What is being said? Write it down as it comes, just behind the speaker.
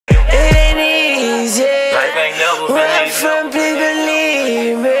Life ain't never been Where I'm easy. from, please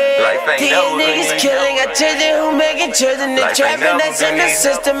believe me. Life ain't These never been niggas easy. killing, got children who making children. The Life ain't trapping never that's in been the easy.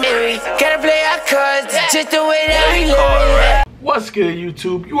 system. And we gotta play our cards, just the way that we live. Right. What's good,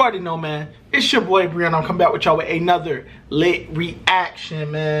 YouTube? You already know, man. It's your boy Brian. I'm coming back with y'all with another lit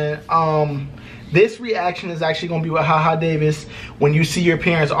reaction, man. This reaction is actually gonna be with Haha Davis when you see your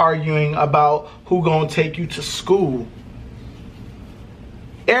parents arguing about who gonna take you to school.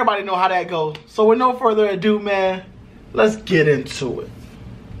 Everybody know how that goes. So with no further ado, man, let's get into it.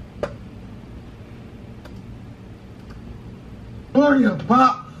 Gloria,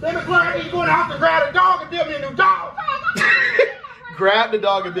 Pop. Baby Gloria, you going out to grab a dog and build me a new dog. Grab the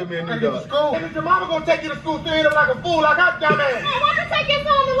dog and build me a new dog. School. And if your mama gonna take you to school, so you end up like a fool like I dumbass. Why don't you take your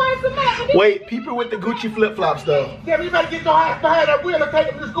son to learn some math? Wait, people with the Gucci flip flops though. Yeah, you better get your ass behind that wheel and take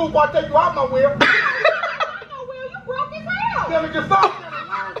him to school before I take you out my wheel. No, Will, you broke as hell. Tell me your son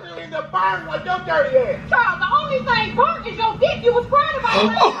learn to end up burning like your dirty ass. Charles, the only thing burnt is your dick. You was crying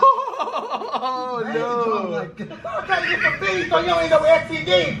about. Oh no. I'm trying to get some bees so you don't end up with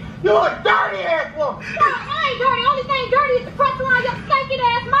STD. You a dirty ass woman. Charles, I ain't dirty. Only thing dirty is the crust around your stinking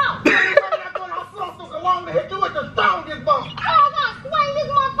ass mouth. Along to hit you with the strongest bump. Charles, I'll swing this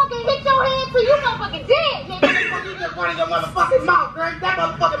motherfucker and hit your head till you motherfucking dead, nigga. You just running your motherfucking mouth, right? That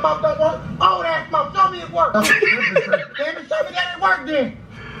motherfucking mouth don't work. Old ass mouth, show me it work. Damn it, show me that it work then.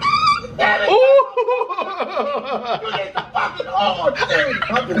 Damn it. You need some fucking old thing.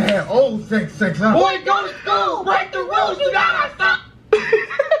 I'm gonna have old sex, huh? Boy, go to school. Break the rules. You gotta stop.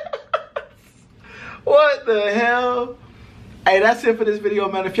 What the hell? Hey, that's it for this video,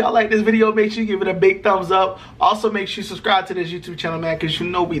 man. If y'all like this video, make sure you give it a big thumbs up. Also, make sure you subscribe to this YouTube channel, man, because you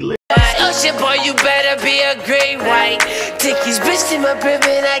know we lit. Ocean boy, you better be a great white. Take his bitch to my crib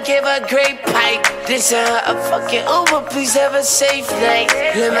and I give a great pipe. This a fucking Uber, please have a safe night.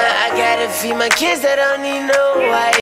 Lima, I gotta feed my kids that don't need no wife.